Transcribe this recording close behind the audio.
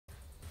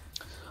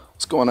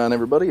What's going on,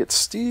 everybody? It's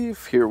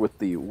Steve here with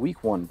the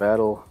Week 1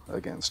 battle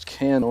against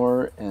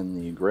Canor and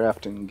the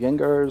Grafton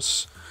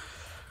Gengars.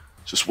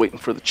 Just waiting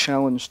for the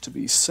challenge to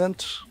be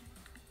sent.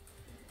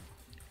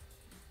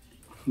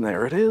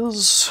 There it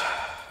is.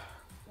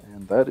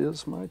 And that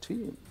is my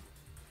team.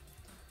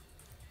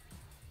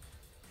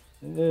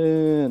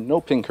 And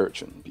no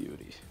Pinkerton,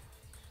 beauty.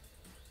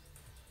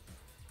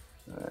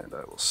 And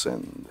I will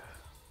send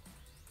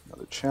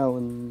another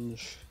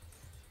challenge.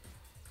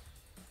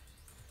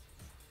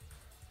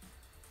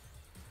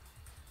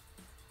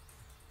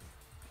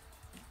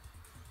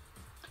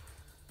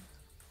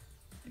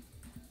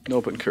 No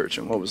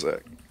Pinkerton, what was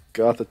that?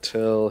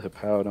 Gothatel,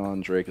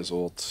 Hippowdon,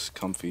 Dracozolt,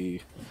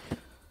 Comfy.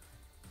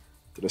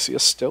 Did I see a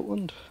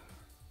Stoutland?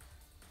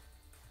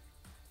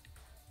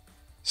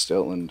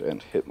 Stoutland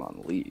and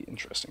Hitmonlee.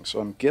 Interesting.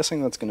 So I'm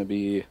guessing that's going to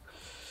be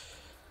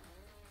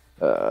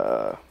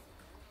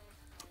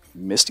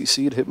Misty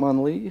Seed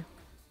Hitmonlee.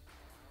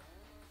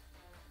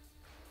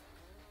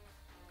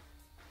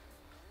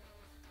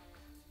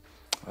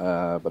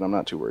 But I'm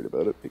not too worried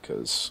about it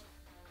because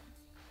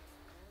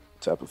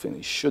Tapu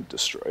Fini should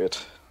destroy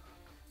it.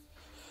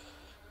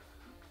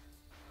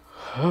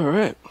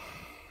 Alright.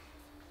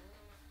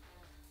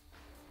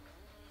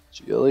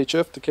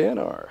 GLHF to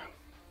Canor.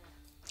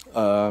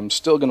 I'm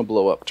still going to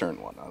blow up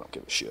turn 1. I don't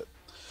give a shit.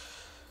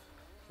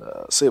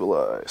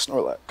 Sableye,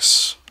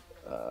 Snorlax,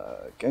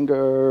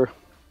 Gengar.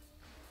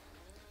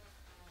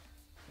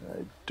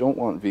 I don't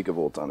want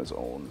Vigavolt on his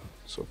own,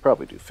 so I'll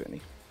probably do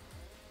Fini.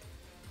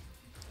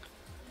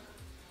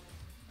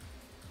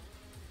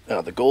 Now,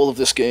 the goal of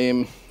this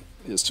game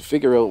is to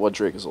figure out what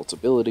Dracozolt's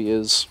ability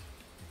is.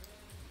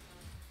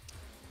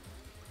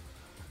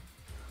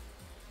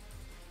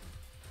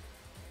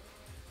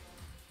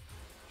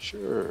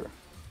 Sure.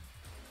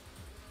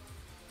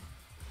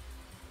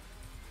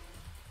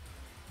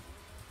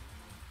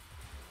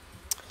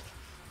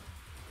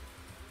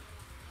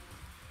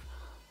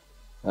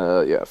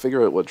 Yeah,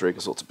 figure out what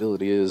Dracozolt's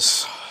ability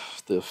is.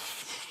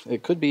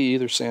 It could be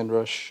either Sand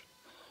Rush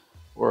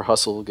or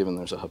Hustle, given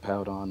there's a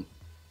Hippowdon.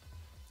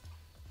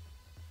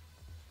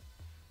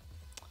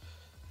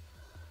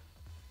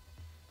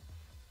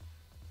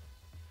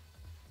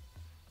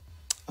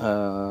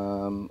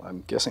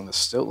 I'm guessing the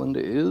Stoutland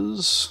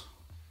is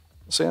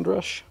Sand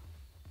Rush.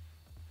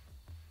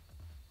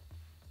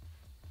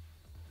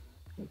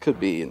 It could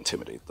be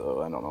Intimidate,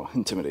 though. I don't know.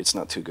 Intimidate's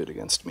not too good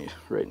against me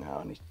right now,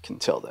 and you can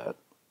tell that.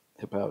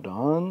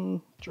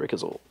 Hippowdon,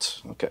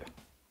 Dracozolt. Okay.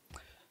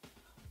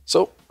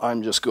 So,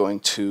 I'm just going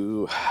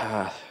to...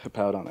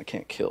 Hippowdon I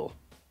can't kill.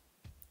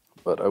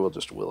 But I will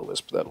just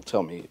Will-O-Wisp. That'll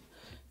tell me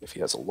if he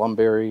has a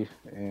Lumberry,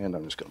 and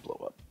I'm just going to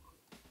blow up.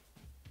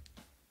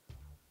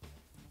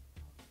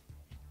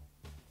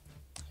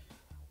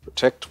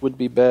 Protect would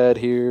be bad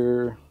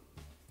here.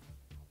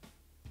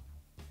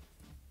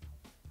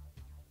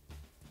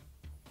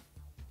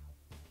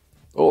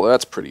 Oh,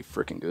 that's pretty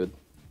freaking good.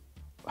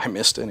 I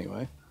missed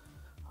anyway.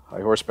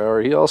 High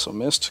horsepower, he also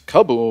missed.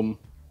 Kaboom!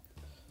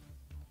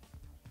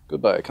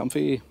 Goodbye,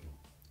 Comfy.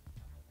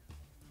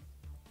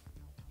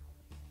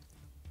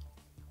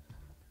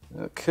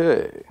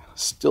 Okay,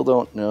 still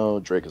don't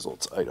know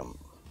Dracozolt's item.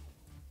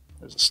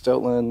 There's a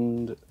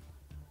Stoutland.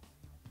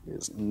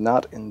 Is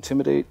not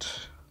Intimidate.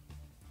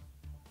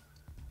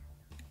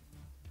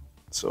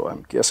 So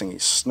I'm guessing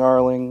he's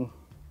Snarling.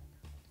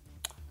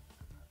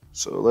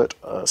 So let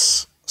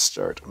us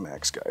start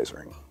Max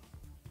Geysering.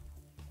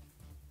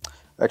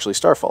 Actually,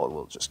 Starfall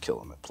will just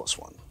kill him at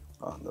 +1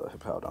 on the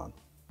Hippowdon.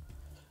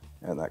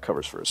 And that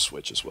covers for his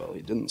switch as well.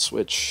 He didn't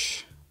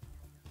switch.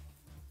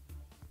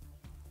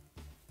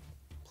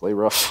 Play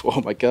rough.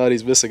 Oh my god,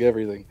 he's missing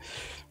everything.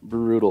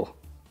 Brutal.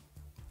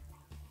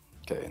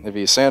 Okay, and if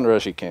he's Sand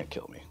Rush, he can't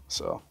kill me.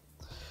 So,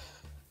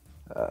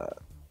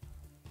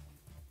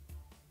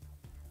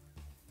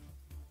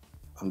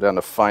 I'm down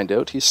to find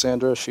out he's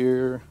Sand Rush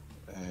here.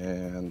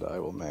 And I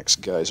will Max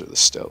Geyser the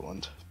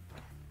Stoutland.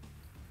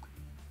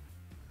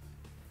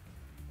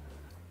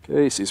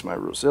 Okay, he sees my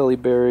Roselli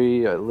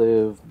Berry. I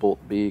live. Bolt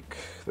Beak.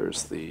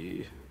 There's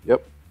the...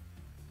 Yep.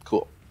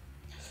 Cool.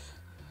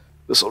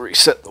 This will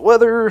reset the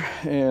weather,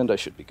 and I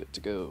should be good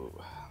to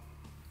go.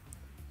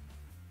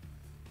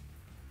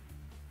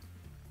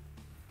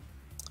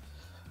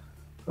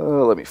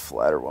 Let me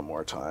flatter one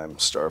more time.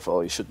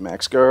 Starfall, he should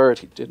Max Guard.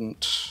 He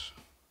didn't.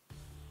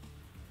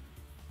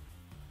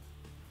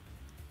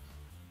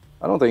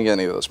 I don't think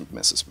any of those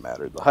misses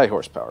mattered. The high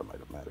horsepower might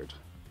have mattered.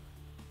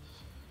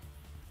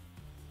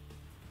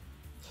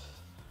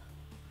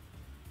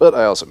 But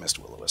I also missed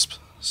Will-O-Wisp,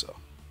 so.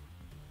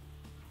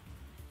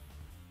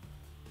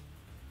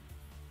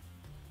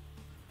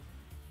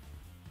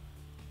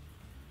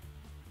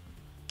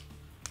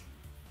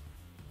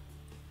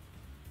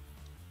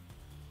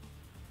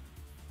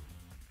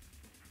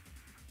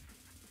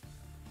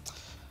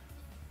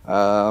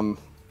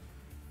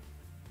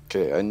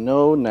 Okay, I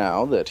know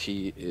now that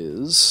he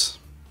is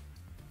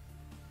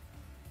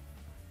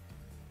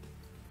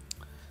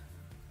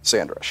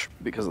Sand Rush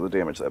because of the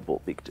damage that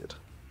Bolt Beak did.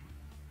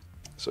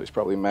 So he's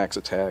probably max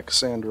attack,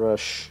 Sand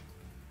Rush.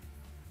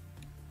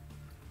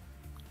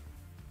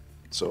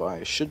 so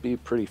I should be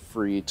pretty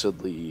free to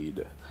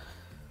lead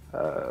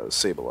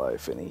Sableye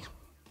Fini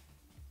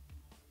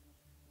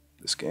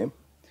this game.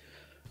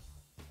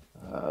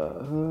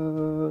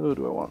 Who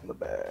do I want in the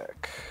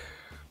back?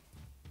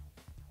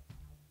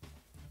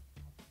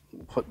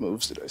 What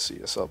moves did I see?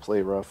 I saw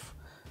Play Rough.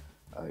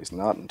 He's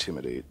not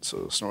Intimidate,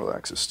 so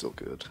Snorlax is still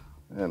good.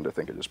 And I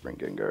think I just bring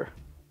Gengar.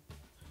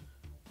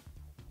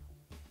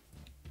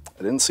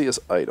 I didn't see his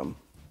item,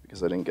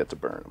 because I didn't get to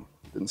burn him.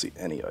 Didn't see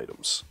any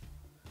items.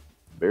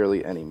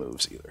 Barely any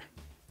moves either.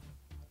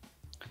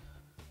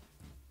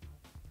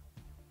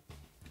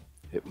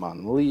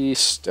 Hitmonlee,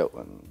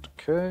 Stoutland.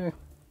 Okay.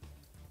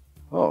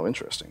 Oh,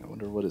 interesting. I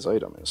wonder what his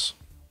item is.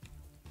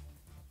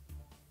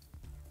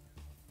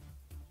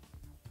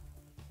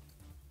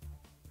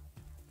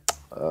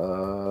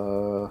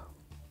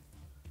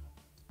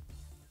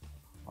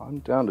 I'm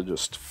down to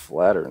just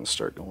flatter and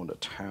start going to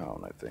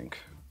town, I think.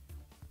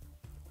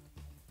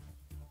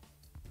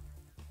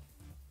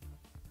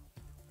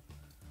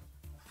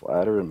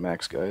 Flatter and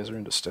Max Geyser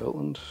into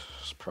Stoutland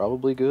is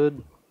probably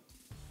good.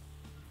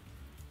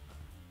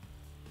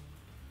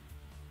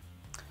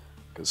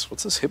 Because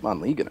what's this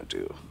Hitmonlee gonna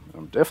do?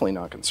 I'm definitely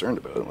not concerned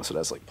about it unless it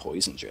has like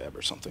Poison Jab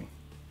or something.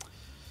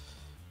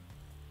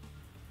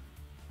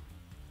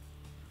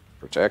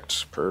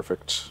 Protect,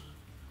 perfect.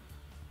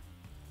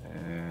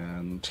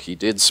 And he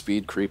did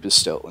speed creep his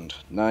Stoutland.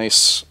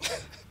 Nice.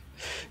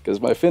 Because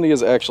my Fini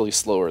is actually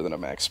slower than a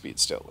max speed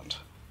Stoutland.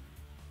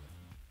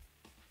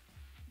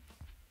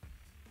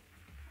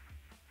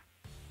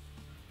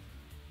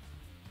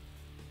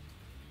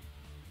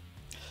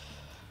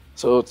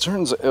 So it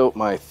turns out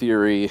my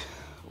theory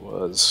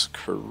was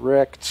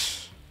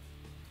correct.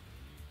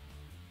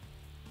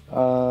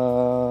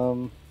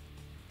 Might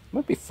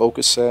be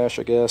Focus Sash,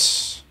 I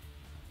guess.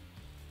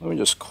 Let me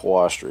just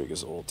quash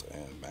Dracozolt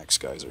and Max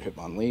Geyser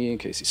Hitmonlee in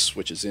case he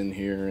switches in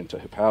here into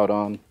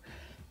Hippowdon.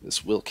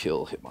 This will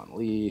kill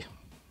Hitmonlee.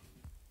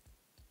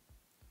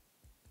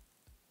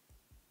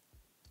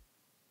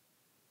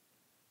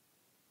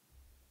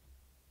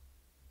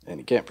 And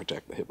he can't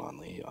protect the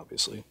Hitmonlee,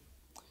 obviously.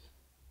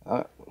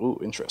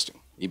 Ooh, interesting.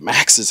 He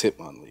maxes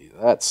Hitmonlee.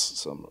 That's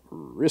some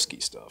risky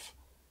stuff.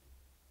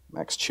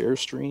 Max Chair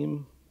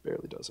Stream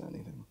barely does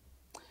anything.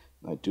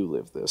 I do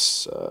live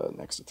this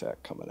next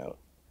attack coming out.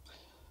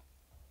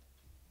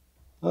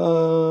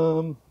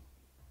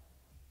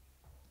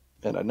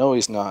 And I know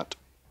he's not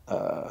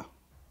I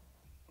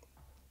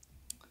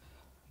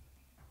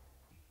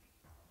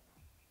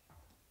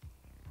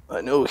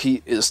know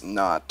he is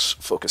not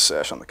Focus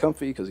Sash on the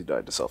Comfy because he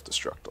died to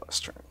self-destruct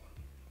last turn.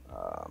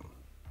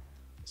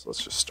 So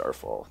let's just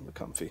Starfall the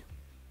Comfy.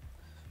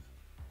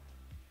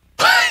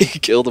 He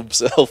killed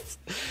himself.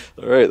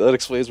 Alright, that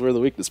explains where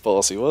the weakness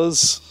policy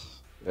was.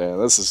 Yeah,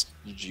 this is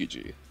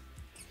GG.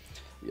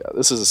 Yeah,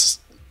 this is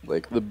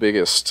like the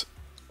biggest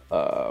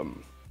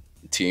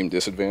team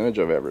disadvantage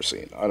I've ever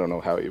seen. I don't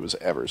know how he was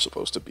ever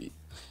supposed to beat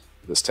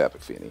this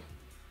Tapic Fini.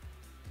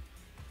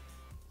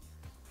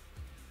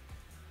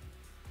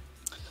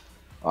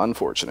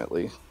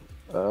 Unfortunately.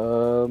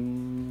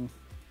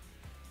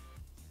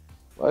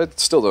 I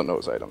still don't know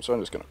his item, so I'm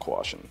just going to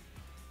quash him.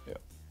 Yeah.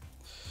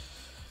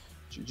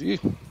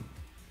 GG.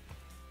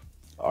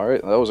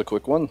 Alright, that was a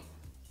quick one.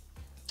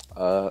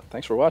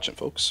 Thanks for watching,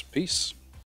 folks. Peace.